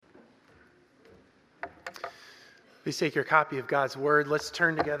Please take your copy of God's Word. Let's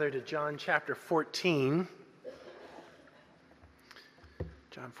turn together to John chapter 14.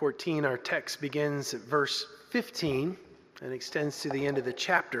 John 14, our text begins at verse 15 and extends to the end of the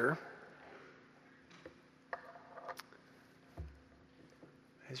chapter.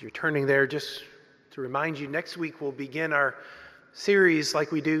 As you're turning there, just to remind you, next week we'll begin our series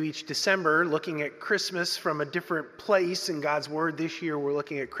like we do each December, looking at Christmas from a different place in God's Word. This year we're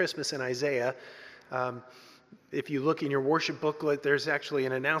looking at Christmas in Isaiah. If you look in your worship booklet, there's actually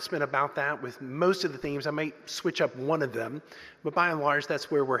an announcement about that with most of the themes. I might switch up one of them, but by and large,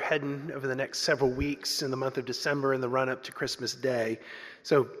 that's where we're heading over the next several weeks in the month of December and the run-up to Christmas Day.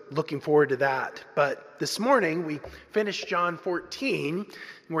 So looking forward to that. But this morning, we finished John 14, and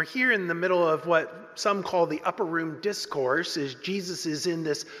we're here in the middle of what some call the upper room discourse, as Jesus is in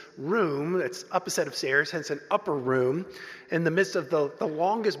this room that's up a set of stairs, hence an upper room, in the midst of the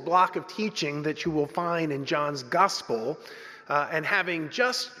longest block of teaching that you will find in John's gospel, and having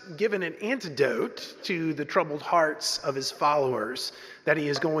just given an antidote to the troubled hearts of his followers, that he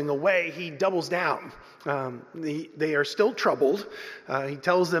is going away, he doubles down. They are still troubled. He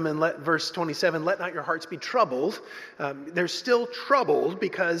tells them in verse 27, "Let not your hearts be troubled." They're still troubled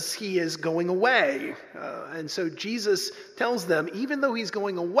because he is going away. And so Jesus tells them, even though he's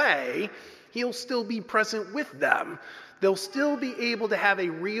going away, he'll still be present with them. They'll still be able to have a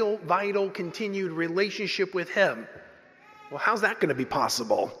real, vital, continued relationship with him. Well, how's that going to be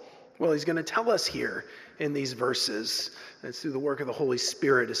possible? Well, he's going to tell us here in these verses. It's through the work of the Holy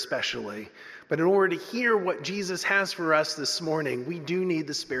Spirit especially. But in order to hear what Jesus has for us this morning, we do need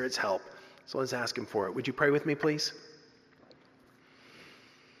the Spirit's help. So let's ask him for it. Would you pray with me, please?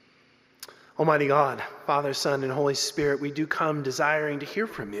 Almighty God, Father, Son, and Holy Spirit, we do come desiring to hear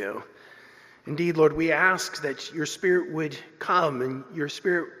from you. Indeed, Lord, we ask that your Spirit would come and your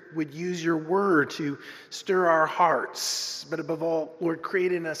Spirit would use your word to stir our hearts. But above all, Lord,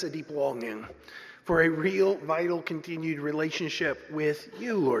 create in us a deep longing for a real, vital, continued relationship with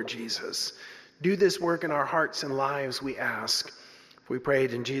you, Lord Jesus. Do this work in our hearts and lives, we ask. We pray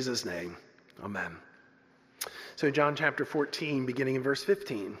it in Jesus' name. Amen. So John chapter 14, beginning in verse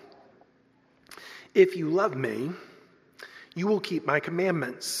 15. "If you love me, you will keep my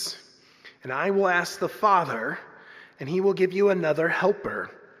commandments. And I will ask the Father, and he will give you another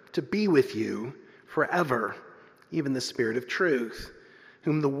helper to be with you forever, even the Spirit of truth,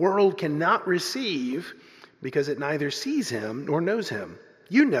 whom the world cannot receive because it neither sees him nor knows him.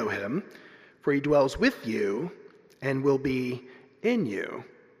 You know him, for he dwells with you and will be in you.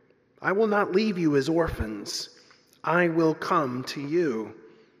 I will not leave you as orphans. I will come to you.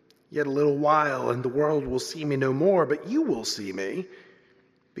 Yet a little while, and the world will see me no more, but you will see me.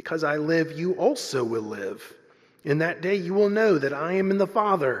 Because I live, you also will live. In that day you will know that I am in the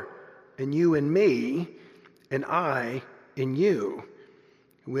Father, and you in me, and I in you.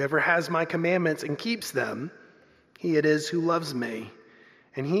 Whoever has my commandments and keeps them, he it is who loves me.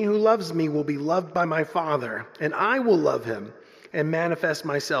 And he who loves me will be loved by my Father, and I will love him and manifest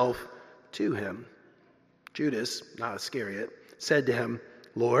myself to him." Judas, not Iscariot, said to him,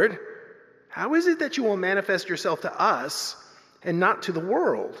 "Lord, how is it that you will manifest yourself to us and not to the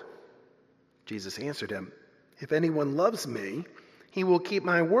world?" Jesus answered him, "If anyone loves me, he will keep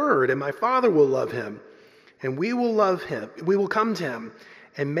my word, and my Father will love him, and we will love him. We will come to him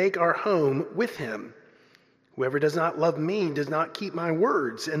and make our home with him. Whoever does not love me does not keep my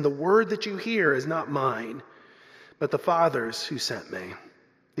words, and the word that you hear is not mine, but the Father's who sent me.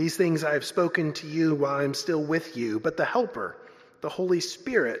 These things I have spoken to you while I am still with you, but the Helper, the Holy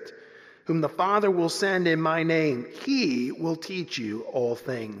Spirit, whom the Father will send in my name, he will teach you all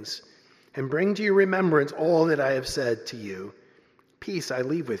things and bring to your remembrance all that I have said to you. Peace I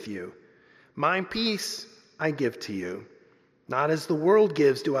leave with you. My peace I give to you. Not as the world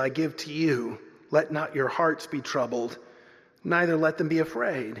gives do I give to you. Let not your hearts be troubled, neither let them be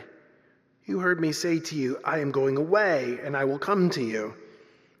afraid. You heard me say to you, I am going away, and I will come to you.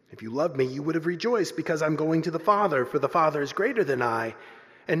 If you loved me, you would have rejoiced because I'm going to the Father, for the Father is greater than I.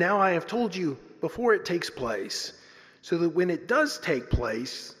 And now I have told you before it takes place, so that when it does take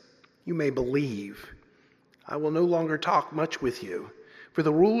place, you may believe. I will no longer talk much with you, for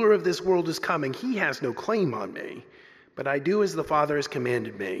the ruler of this world is coming. He has no claim on me, but I do as the Father has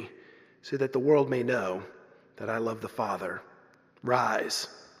commanded me, so that the world may know that I love the Father. Rise,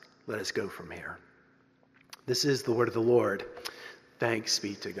 let us go from here." This is the word of the Lord. Thanks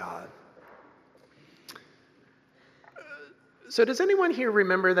be to God. So does anyone here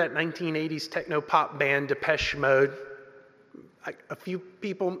remember that 1980s techno-pop band Depeche Mode? A few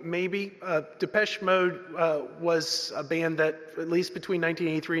people maybe. Depeche Mode was a band that, at least between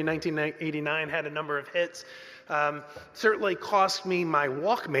 1983 and 1989, had a number of hits. Certainly cost me my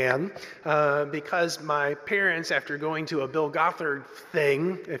Walkman because my parents, after going to a Bill Gothard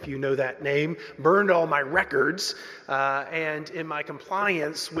thing, if you know that name, burned all my records. And in my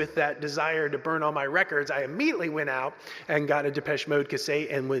compliance with that desire to burn all my records, I immediately went out and got a Depeche Mode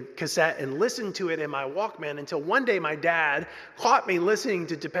cassette and listened to it in my Walkman until one day my dad caught me listening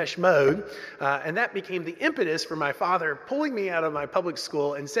to Depeche Mode, and that became the impetus for my father pulling me out of my public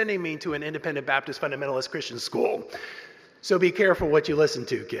school and sending me to an independent Baptist fundamentalist Christian school. So be careful what you listen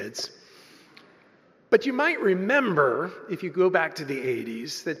to, kids. But you might remember, if you go back to the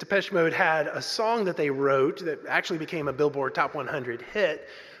 80s, that Depeche Mode had a song that they wrote that actually became a Billboard Top 100 hit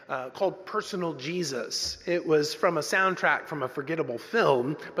called Personal Jesus. It was from a soundtrack from a forgettable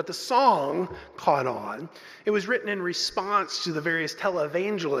film, but the song caught on. It was written in response to the various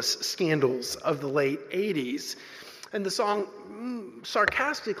televangelist scandals of the late 80s. And the song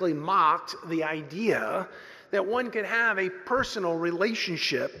sarcastically mocked the idea that one could have a personal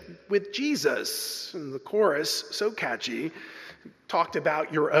relationship with Jesus. And the chorus, so catchy, talked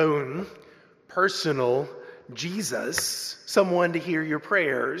about your own personal Jesus, someone to hear your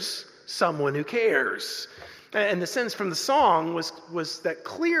prayers, someone who cares. And the sense from the song was that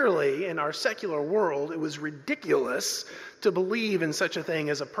clearly in our secular world, it was ridiculous to believe in such a thing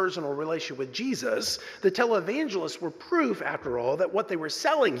as a personal relationship with Jesus. The televangelists were proof, after all, that what they were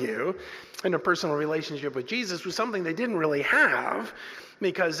selling you in a personal relationship with Jesus was something they didn't really have,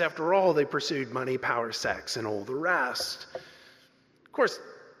 because after all, they pursued money, power, sex, and all the rest. Of course,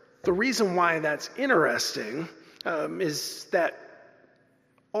 the reason why that's interesting is that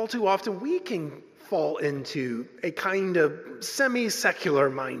all too often we can fall into a kind of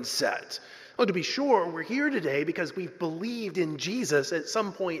semi-secular mindset. Oh, to be sure, we're here today because we've believed in Jesus at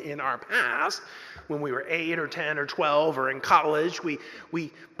some point in our past. When we were 8 or 10 or 12 or in college, we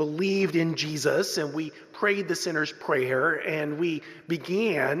believed in Jesus and we prayed the sinner's prayer and we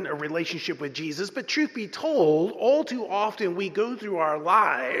began a relationship with Jesus. But truth be told, all too often we go through our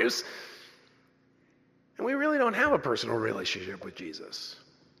lives and we really don't have a personal relationship with Jesus.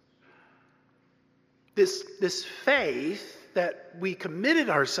 This faith that we committed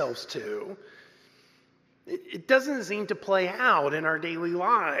ourselves to, it doesn't seem to play out in our daily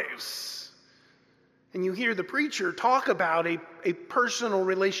lives. And you hear the preacher talk about a personal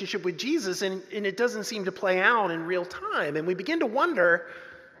relationship with Jesus, and it doesn't seem to play out in real time. And we begin to wonder,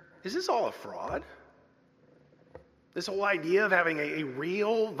 is this all a fraud? This whole idea of having a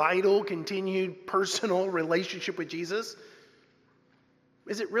real, vital, continued personal relationship with Jesus,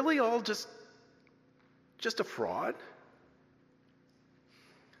 is it really all just a fraud?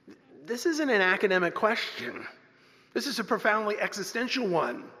 This isn't an academic question. This is a profoundly existential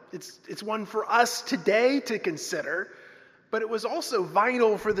one. It's one for us today to consider, but it was also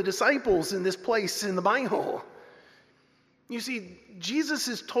vital for the disciples in this place in the Bible. You see, Jesus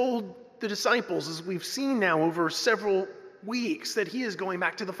has told the disciples, as we've seen now over several weeks, that he is going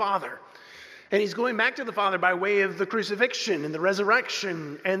back to the Father. And he's going back to the Father by way of the crucifixion and the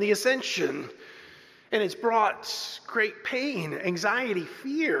resurrection and the ascension. And it's brought great pain, anxiety,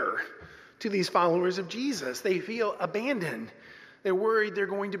 fear to these followers of Jesus. They feel abandoned. They're worried they're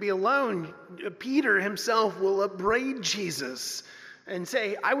going to be alone. Peter himself will upbraid Jesus and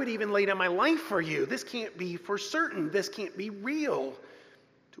say, I would even lay down my life for you. This can't be for certain. This can't be real.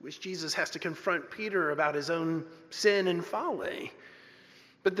 To which Jesus has to confront Peter about his own sin and folly.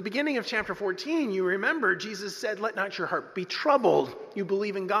 But at the beginning of chapter 14, you remember Jesus said, let not your heart be troubled. You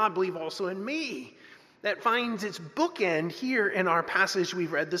believe in God, believe also in me. That finds its bookend here in our passage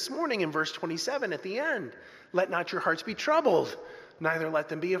we've read this morning in verse 27 at the end. Let not your hearts be troubled, neither let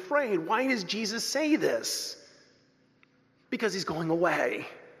them be afraid. Why does Jesus say this? Because he's going away.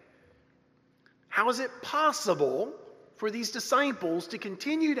 How is it possible for these disciples to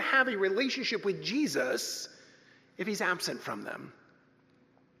continue to have a relationship with Jesus if he's absent from them?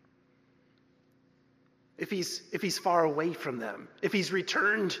 If he's far away from them? If he's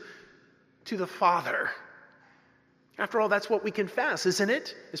returned to the Father? After all, that's what we confess, isn't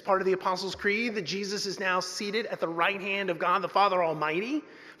it? As part of the Apostles' Creed, that Jesus is now seated at the right hand of God the Father Almighty.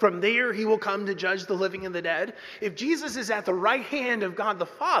 From there, he will come to judge the living and the dead. If Jesus is at the right hand of God the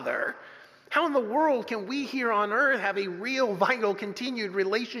Father, how in the world can we here on earth have a real, vital, continued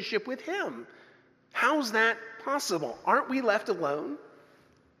relationship with him? How's that possible? Aren't we left alone?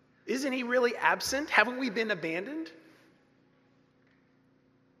 Isn't he really absent? Haven't we been abandoned?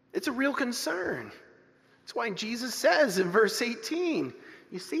 It's a real concern. That's why Jesus says in verse 18,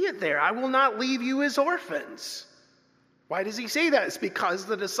 you see it there, I will not leave you as orphans. Why does he say that? It's because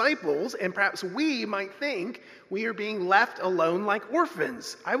the disciples, and perhaps we might think we are being left alone like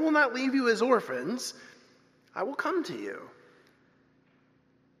orphans. I will not leave you as orphans. I will come to you.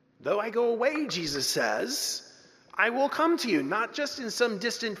 Though I go away, Jesus says, I will come to you, not just in some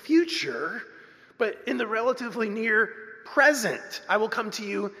distant future, but in the relatively near present. I will come to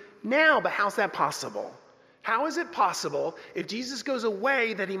you now. But how's that possible? How is it possible if Jesus goes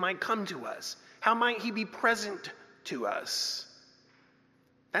away that he might come to us? How might he be present to us?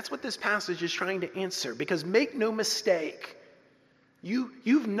 That's what this passage is trying to answer, because make no mistake,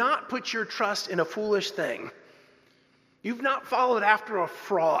 you've not put your trust in a foolish thing. You've not followed after a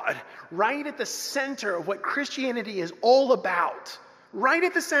fraud. Right at the center of what Christianity is all about, right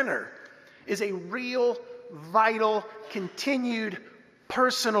at the center, is a real, vital, continued,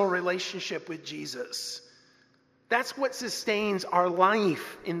 personal relationship with Jesus. That's what sustains our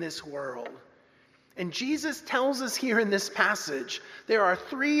life in this world. And Jesus tells us here in this passage, there are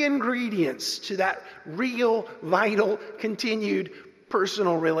 3 ingredients to that real, vital, continued,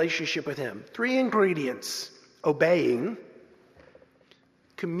 personal relationship with him. 3 ingredients: obeying,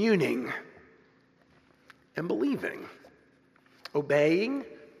 communing, and believing. Obeying,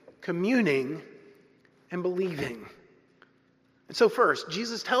 communing, and believing. And so first,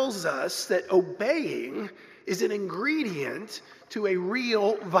 Jesus tells us that obeying is an ingredient to a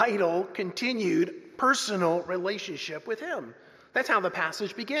real, vital, continued, personal relationship with him. That's how the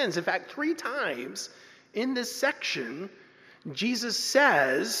passage begins. In fact, 3 times in this section, Jesus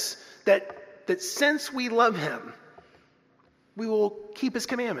says that since we love him, we will keep his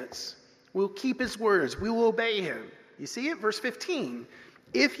commandments. We'll keep his words. We will obey him. You see it? Verse 15.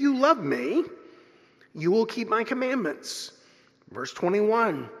 If you love me, you will keep my commandments. Verse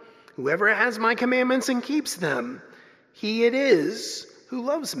 21. Whoever has my commandments and keeps them, he it is who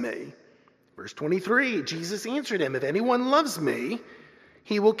loves me. Verse 23, Jesus answered him, if anyone loves me,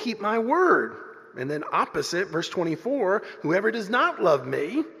 he will keep my word. And then opposite, verse 24, whoever does not love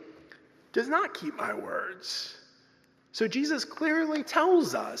me does not keep my words. So Jesus clearly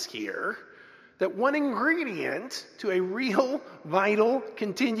tells us here that one ingredient to a real, vital,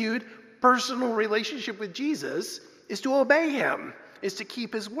 continued, personal relationship with Jesus is to obey him, is to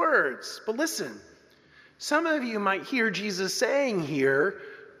keep his words. But listen, some of you might hear Jesus saying here,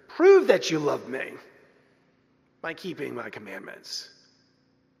 prove that you love me by keeping my commandments.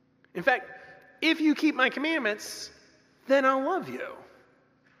 In fact, if you keep my commandments, then I'll love you.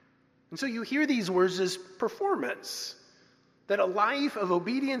 And so you hear these words as performance, that a life of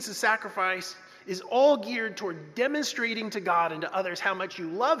obedience and sacrifice is all geared toward demonstrating to God and to others how much you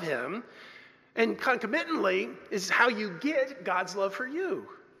love him, and concomitantly is how you get God's love for you.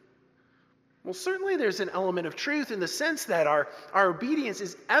 Well, certainly there's an element of truth in the sense that our obedience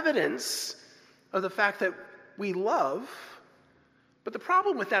is evidence of the fact that we love. But the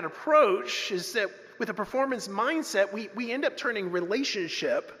problem with that approach is that with a performance mindset, we end up turning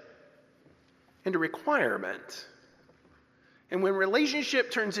relationship into requirement. And when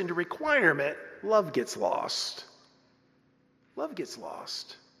relationship turns into requirement, love gets lost. Love gets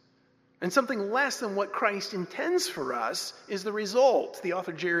lost. And something less than what Christ intends for us is the result. The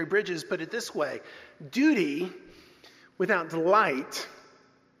author Jerry Bridges put it this way: duty without delight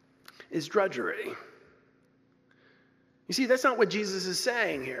is drudgery. You see, that's not what Jesus is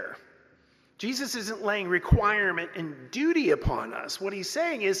saying here. Jesus isn't laying requirement and duty upon us. What he's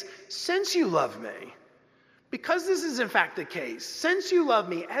saying is, since you love me, because this is in fact the case, since you love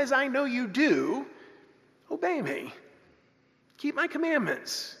me as I know you do, obey me. Keep my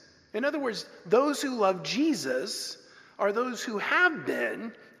commandments. In other words, those who love Jesus are those who have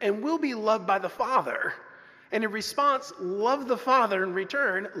been and will be loved by the Father. And in response, love the Father in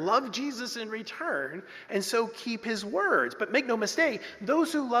return, love Jesus in return, and so keep his words. But make no mistake,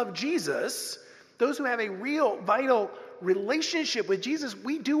 those who love Jesus, those who have a real, vital relationship with Jesus,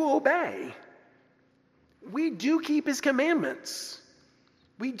 we do obey. We do keep his commandments.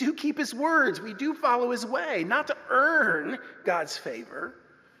 We do keep his words. We do follow his way, not to earn God's favor,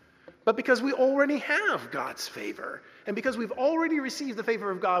 but because we already have God's favor. And because we've already received the favor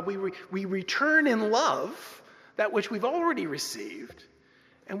of God, we return in love that which we've already received.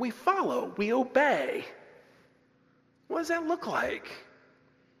 And we follow, we obey. What does that look like?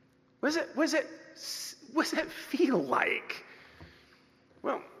 What does that feel like?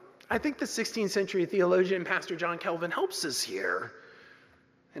 Well, I think the 16th century theologian, Pastor John Calvin, helps us here.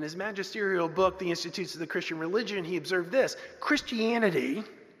 In his magisterial book, The Institutes of the Christian Religion, he observed this: Christianity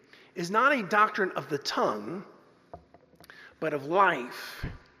is not a doctrine of the tongue, but of life.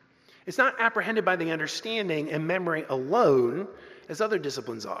 It's not apprehended by the understanding and memory alone, as other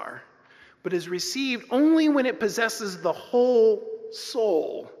disciplines are, but is received only when it possesses the whole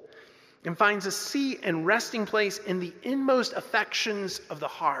soul and finds a seat and resting place in the inmost affections of the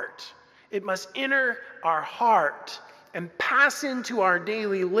heart, It must enter our heart and pass into our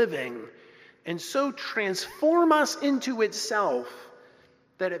daily living, and so transform us into itself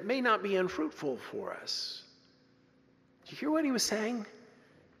that it may not be unfruitful for us. Do you hear what he was saying?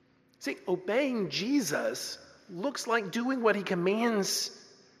 See, obeying Jesus looks like doing what he commands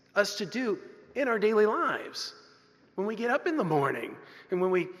us to do in our daily lives. When we get up in the morning, and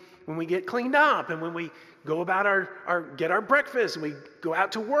when we get cleaned up, and when we go about get our breakfast, and we go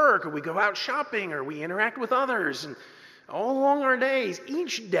out to work, or we go out shopping, or we interact with others, and all along our days,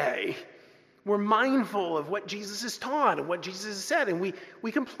 each day, we're mindful of what Jesus has taught and what Jesus has said, and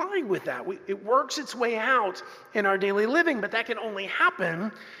we comply with that. It works its way out in our daily living, but that can only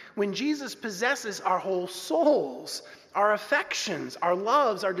happen when Jesus possesses our whole souls, our affections, our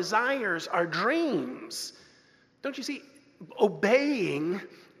loves, our desires, our dreams. Don't you see? Obeying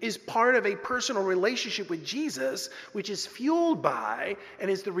is part of a personal relationship with Jesus, which is fueled by and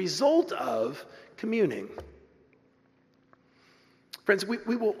is the result of communing. Friends,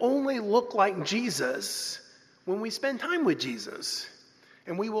 we will only look like Jesus when we spend time with Jesus.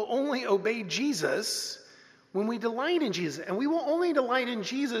 And we will only obey Jesus when we delight in Jesus. And we will only delight in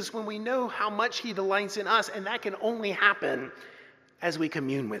Jesus when we know how much he delights in us. And that can only happen as we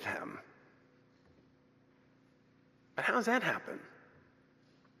commune with him. But how does that happen?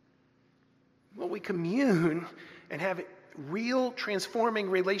 Well, we commune and have a real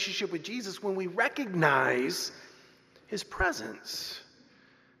transforming relationship with Jesus when we recognize his presence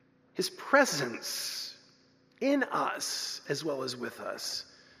in us as well as with us.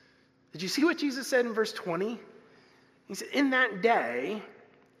 Did you see what Jesus said in verse 20? He said, in that day,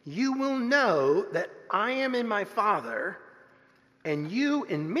 you will know that I am in my Father, and you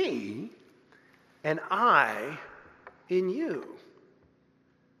in me, and I in you.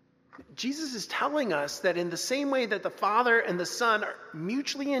 Jesus is telling us that in the same way that the Father and the Son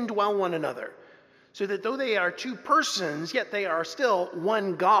mutually indwell one another, so that though they are two persons, yet they are still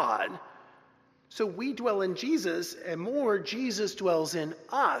one God. So we dwell in Jesus, and more, Jesus dwells in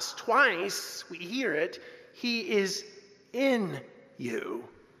us. Twice we hear it, he is in you.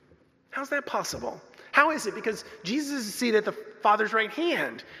 How's that possible? How is it? Because Jesus is seated at the Father's right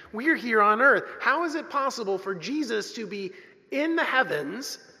hand. We're here on earth. How is it possible for Jesus to be in the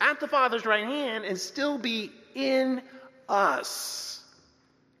heavens at the Father's right hand and still be in us?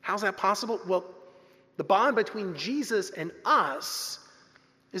 How's that possible? Well, the bond between Jesus and us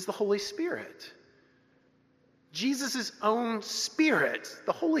is the Holy Spirit. Jesus' own Spirit,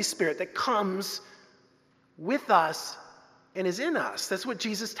 the Holy Spirit that comes with us and is in us. That's what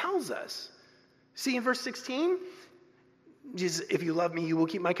Jesus tells us. See in verse 16? Jesus, if you love me, you will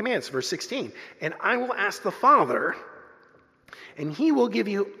keep my commands. Verse 16. And I will ask the Father, and he will give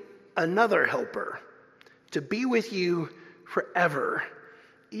you another helper to be with you forever,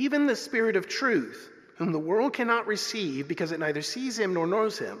 even the Spirit of truth, whom the world cannot receive because it neither sees him nor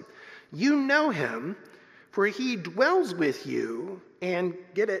knows him. You know him, for he dwells with you and,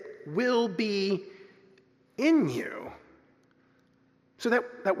 get it, will be in you. So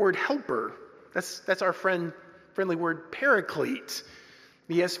that word helper, that's our friendly word paraclete.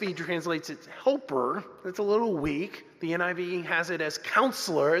 The ESV translates it helper. That's a little weak. The NIV has it as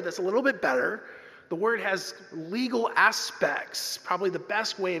counselor. That's a little bit better. The word has legal aspects. Probably the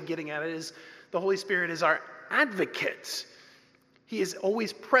best way of getting at it is the Holy Spirit is our advocate. He is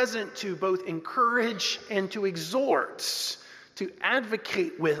always present to both encourage and to exhort, to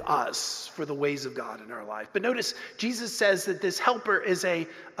advocate with us for the ways of God in our life. But notice, Jesus says that this helper is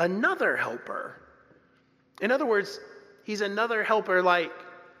another helper. In other words, he's another helper like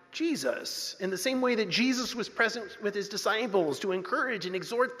Jesus, in the same way that Jesus was present with his disciples to encourage and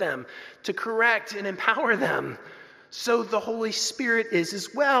exhort them, to correct and empower them. So the Holy Spirit is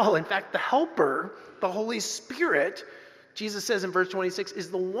as well. In fact, the helper, the Holy Spirit, Jesus says in verse 26,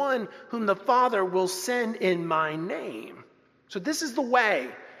 is the one whom the Father will send in my name. So this is the way.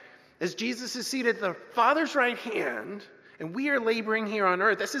 As Jesus is seated at the Father's right hand, and we are laboring here on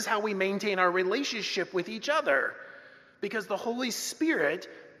earth, this is how we maintain our relationship with each other. Because the Holy Spirit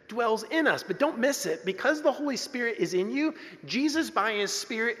dwells in us. But don't miss it. Because the Holy Spirit is in you, Jesus by his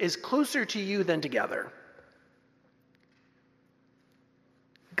Spirit is closer to you than together.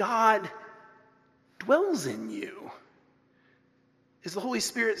 God dwells in you. As the Holy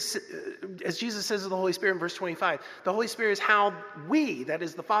Spirit, as Jesus says of the Holy Spirit in verse 25, the Holy Spirit is how we, that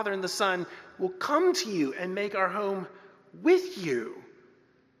is the Father and the Son, will come to you and make our home with you.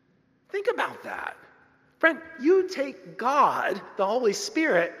 Think about that. Friend, you take God, the Holy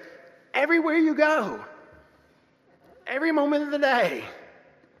Spirit, everywhere you go. Every moment of the day.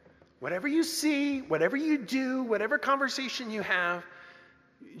 Whatever you see, whatever you do, whatever conversation you have,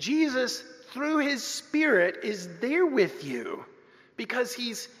 Jesus, through his Spirit, is there with you because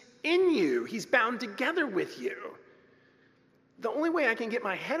he's in you. He's bound together with you. The only way I can get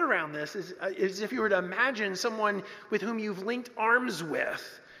my head around this is if you were to imagine someone with whom you've linked arms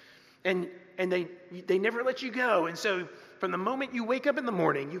with, and they never let you go. And so from the moment you wake up in the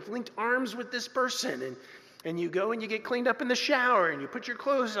morning, you've linked arms with this person, and you go and you get cleaned up in the shower, and you put your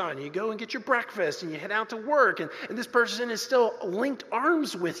clothes on, and you go and get your breakfast, and you head out to work, and this person is still linked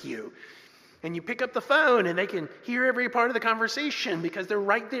arms with you. And you pick up the phone, and they can hear every part of the conversation because they're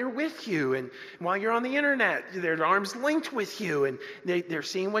right there with you. And while you're on the internet, their arms linked with you, and they're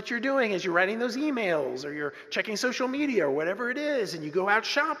seeing what you're doing as you're writing those emails, or you're checking social media, or whatever it is. And you go out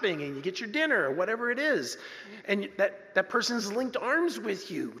shopping, and you get your dinner, or whatever it is. And that person's linked arms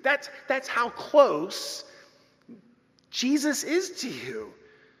with you. That's how close Jesus is to you.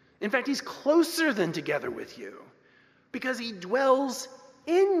 In fact, he's closer than together with you because he dwells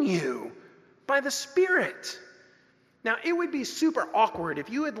in you by the Spirit. Now, it would be super awkward if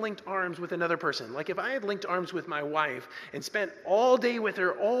you had linked arms with another person. Like if I had linked arms with my wife and spent all day with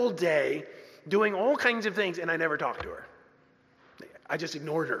her, all day, doing all kinds of things, and I never talked to her. I just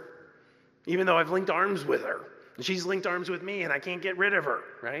ignored her, even though I've linked arms with her. And she's linked arms with me, and I can't get rid of her,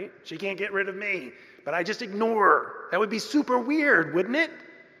 right? She can't get rid of me, but I just ignore her. That would be super weird, wouldn't it?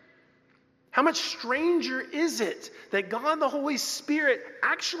 How much stranger is it that God the Holy Spirit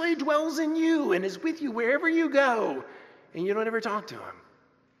actually dwells in you and is with you wherever you go, and you don't ever talk to him,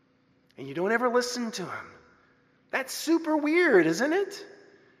 and you don't ever listen to him? That's super weird, isn't it?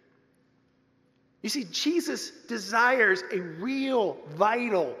 You see, Jesus desires a real,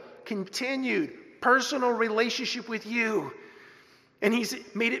 vital, continued, personal relationship with you. And he's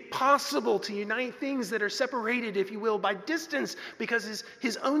made it possible to unite things that are separated, if you will, by distance, because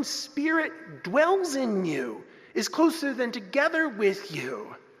his own Spirit dwells in you, is closer than together with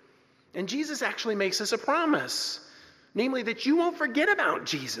you. And Jesus actually makes us a promise, namely that you won't forget about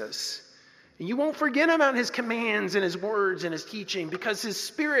Jesus. And you won't forget about his commands and his words and his teaching, because his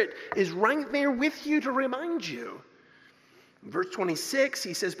Spirit is right there with you to remind you. In verse 26,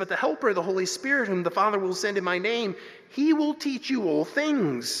 he says, "But the Helper, the Holy Spirit, whom the Father will send in my name, he will teach you all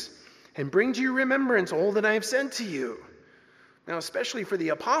things and bring to your remembrance all that I have said to you." Now, especially for the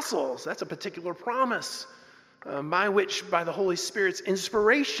apostles, that's a particular promise by which, by the Holy Spirit's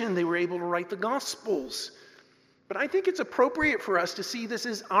inspiration, they were able to write the Gospels. But I think it's appropriate for us to see this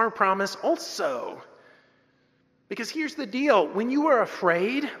as our promise also. Because here's the deal. When you are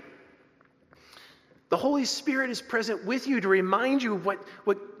afraid, the Holy Spirit is present with you to remind you of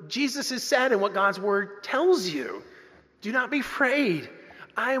what Jesus has said and what God's word tells you. Do not be afraid.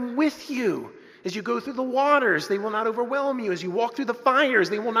 I am with you. As you go through the waters, they will not overwhelm you. As you walk through the fires,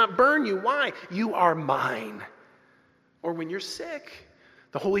 they will not burn you. Why? You are mine. Or when you're sick,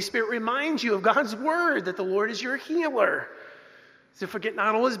 the Holy Spirit reminds you of God's word, that the Lord is your healer. So forget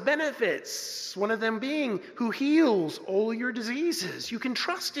not all his benefits, one of them being who heals all your diseases. You can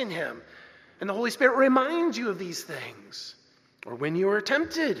trust in him. And the Holy Spirit reminds you of these things. Or when you are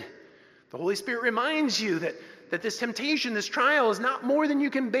tempted, the Holy Spirit reminds you that this temptation, this trial is not more than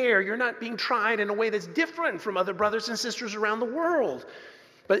you can bear. You're not being tried in a way that's different from other brothers and sisters around the world.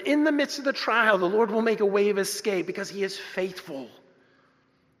 But in the midst of the trial, the Lord will make a way of escape because he is faithful.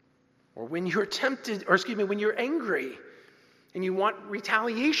 Or when you're tempted, when you're angry and you want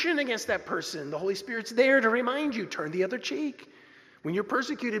retaliation against that person, the Holy Spirit's there to remind you, turn the other cheek. When you're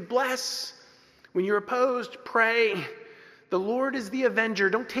persecuted, bless. When you're opposed, pray. The Lord is the avenger.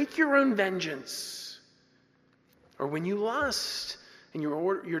 Don't take your own vengeance. Or when you lust and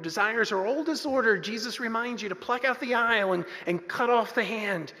your desires are all disordered, Jesus reminds you to pluck out the eye and cut off the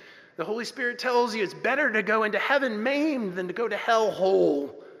hand. The Holy Spirit tells you it's better to go into heaven maimed than to go to hell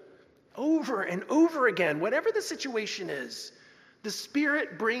whole. Over and over again, whatever the situation is, the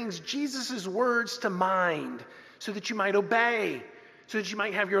Spirit brings Jesus' words to mind so that you might obey, so that you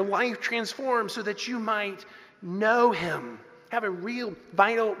might have your life transformed, so that you might know him, have a real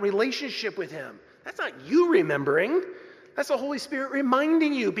vital relationship with him. That's not you remembering. That's the Holy Spirit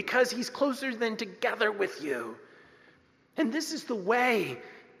reminding you because he's closer than together with you. And this is the way,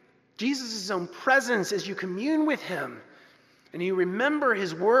 Jesus' own presence as you commune with him and you remember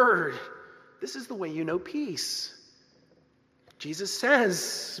his word. This is the way you know peace. Jesus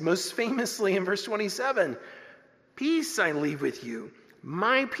says, most famously in verse 27, "Peace I leave with you.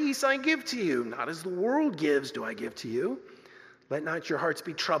 My peace I give to you. Not as the world gives do I give to you. Let not your hearts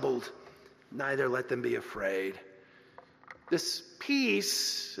be troubled, neither let them be afraid." This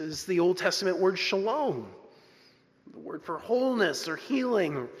peace is the Old Testament word shalom, the word for wholeness or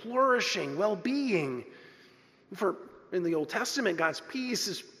healing or flourishing, well-being. For In the Old Testament, God's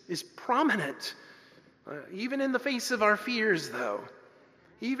peace is prominent. Even in the face of our fears, though.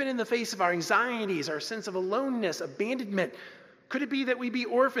 Even in the face of our anxieties, our sense of aloneness, abandonment. Could it be that we be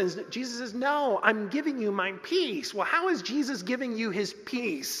orphans? Jesus says, no, I'm giving you my peace. Well, how is Jesus giving you his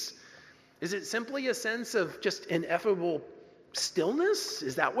peace? Is it simply a sense of just ineffable stillness?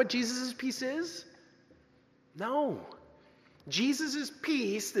 Is that what Jesus' peace is? No. Jesus'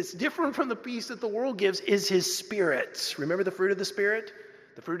 peace, that's different from the peace that the world gives, is his Spirit. Remember the fruit of the Spirit?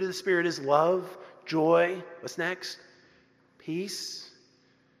 The fruit of the Spirit is love, joy. What's next? Peace.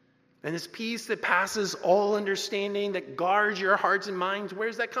 And this peace that passes all understanding, that guards your hearts and minds, where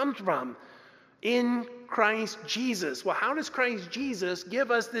does that come from? In Christ Jesus. Well, how does Christ Jesus give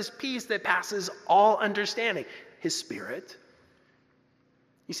us this peace that passes all understanding? His Spirit.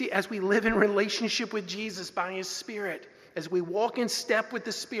 You see, as we live in relationship with Jesus by his Spirit, as we walk in step with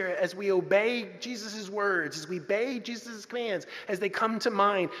the Spirit, as we obey Jesus' words, as we obey Jesus' commands, as they come to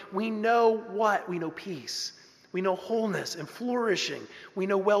mind, we know what? We know peace. We know wholeness and flourishing. We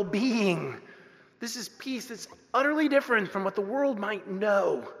know well-being. This is peace that's utterly different from what the world might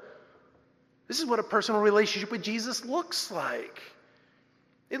know. This is what a personal relationship with Jesus looks like.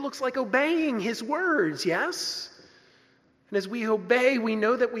 It looks like obeying his words, yes? And as we obey, we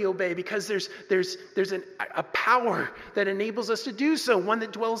know that we obey because there's a power that enables us to do so, one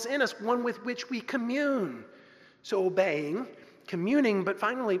that dwells in us, one with which we commune. So obeying, communing, but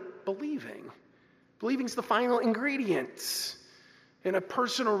finally believing. Believing is the final ingredient in a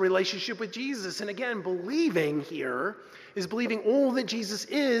personal relationship with Jesus. And again, believing here is believing all that Jesus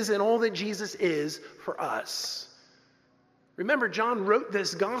is and all that Jesus is for us. Remember, John wrote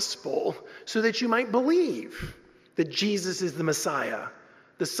this gospel so that you might believe that Jesus is the Messiah,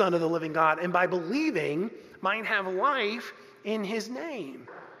 the Son of the living God, and by believing might have life in his name.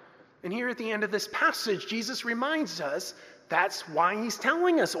 And here at the end of this passage, Jesus reminds us that's why he's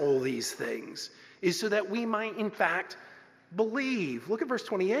telling us all these things, is so that we might in fact believe. Look at verse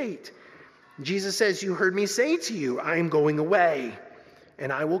 28. Jesus says, you heard me say to you, I am going away,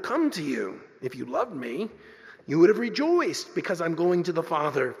 and I will come to you. If you loved me, you would have rejoiced because I'm going to the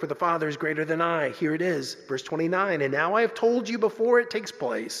Father, for the Father is greater than I. Here it is, verse 29. And now I have told you before it takes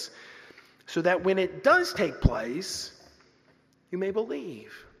place, so that when it does take place, you may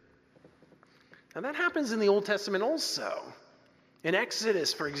believe. Now that happens in the Old Testament also. In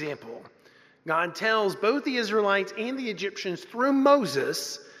Exodus, for example, God tells both the Israelites and the Egyptians through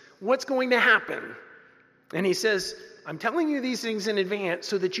Moses what's going to happen. And he says, I'm telling you these things in advance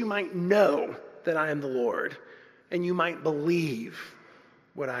so that you might know that I am the Lord, and you might believe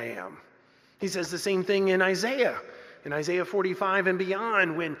what I am. He says the same thing in Isaiah 45 and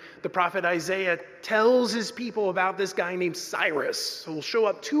beyond, when the prophet Isaiah tells his people about this guy named Cyrus, who will show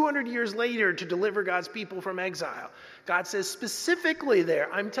up 200 years later to deliver God's people from exile. God says specifically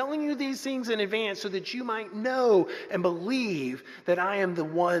there, I'm telling you these things in advance so that you might know and believe that I am the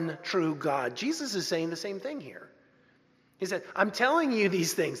one true God. Jesus is saying the same thing here. He said, I'm telling you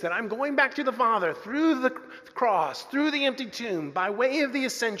these things, that I'm going back to the Father through the cross, through the empty tomb, by way of the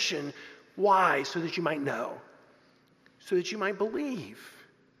ascension. Why? So that you might know. So that you might believe.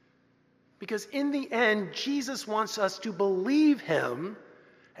 Because in the end, Jesus wants us to believe him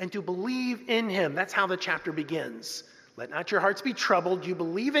and to believe in him. That's how the chapter begins. Let not your hearts be troubled. You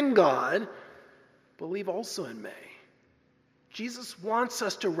believe in God, believe also in me. Jesus wants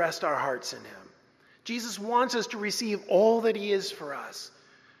us to rest our hearts in him. Jesus wants us to receive all that he is for us.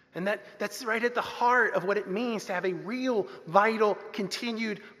 And that's right at the heart of what it means to have a real, vital,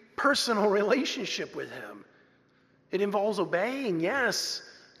 continued, personal relationship with him. It involves obeying, yes,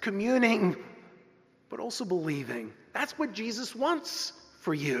 communing, but also believing. That's what Jesus wants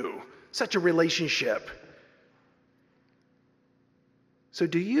for you, such a relationship. So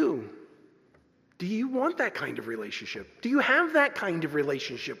do you want that kind of relationship? Do you have that kind of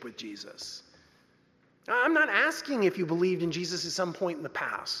relationship with Jesus? I'm not asking if you believed in Jesus at some point in the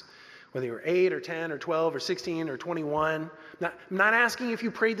past, whether you were 8 or 10 or 12 or 16 or 21. I'm not asking if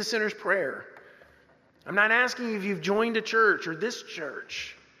you prayed the sinner's prayer. I'm not asking if you've joined a church or this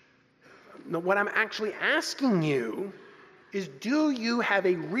church. No, what I'm actually asking you is, do you have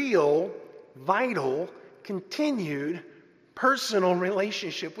a real, vital, continued, personal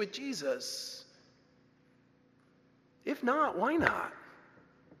relationship with Jesus? If not, why not?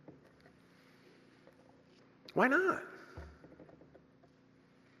 Why not?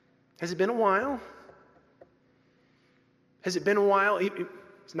 Has it been a while? Has it been a while?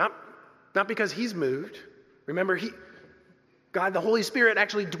 It's not because he's moved. Remember, God, the Holy Spirit,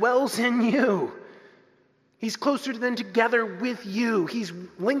 actually dwells in you. He's closer than together with you. He's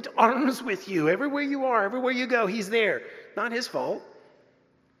linked arms with you. Everywhere you are, everywhere you go, he's there. Not his fault.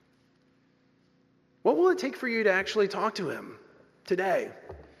 What will it take for you to actually talk to him today?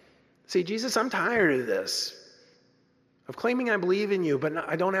 Say, Jesus, I'm tired of this. Of claiming I believe in you, but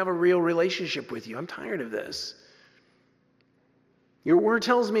I don't have a real relationship with you. I'm tired of this. Your word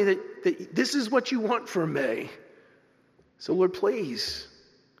tells me that this is what you want from me. So Lord, please,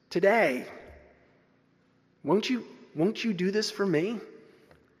 today, won't you do this for me?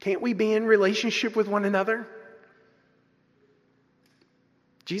 Can't we be in relationship with one another?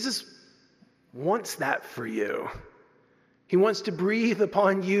 Jesus wants that for you. He wants to breathe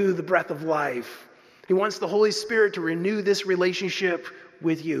upon you the breath of life. He wants the Holy Spirit to renew this relationship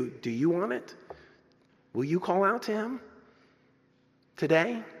with you. Do you want it? Will you call out to him?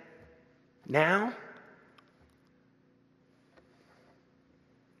 Today? Now?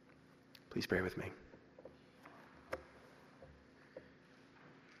 Please pray with me.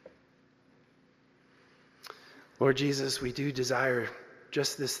 Lord Jesus, we do desire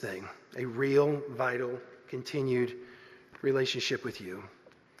just this thing, a real, vital, continued relationship with you.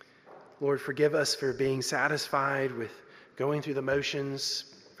 Lord, forgive us for being satisfied with going through the motions.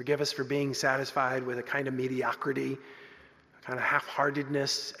 Forgive us for being satisfied with a kind of mediocrity, a kind of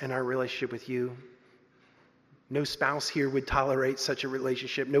half-heartedness in our relationship with you. No spouse here would tolerate such a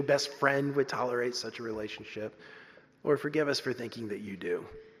relationship. No best friend would tolerate such a relationship. Lord, forgive us for thinking that you do.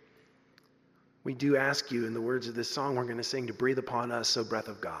 We do ask you, in the words of this song we're going to sing, to breathe upon us, O breath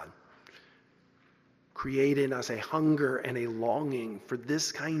of God. Create in us a hunger and a longing for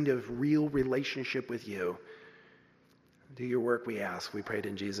this kind of real relationship with you. Do your work, we ask. We pray it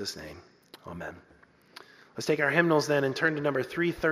in Jesus' name. Amen. Let's take our hymnals then and turn to number 330.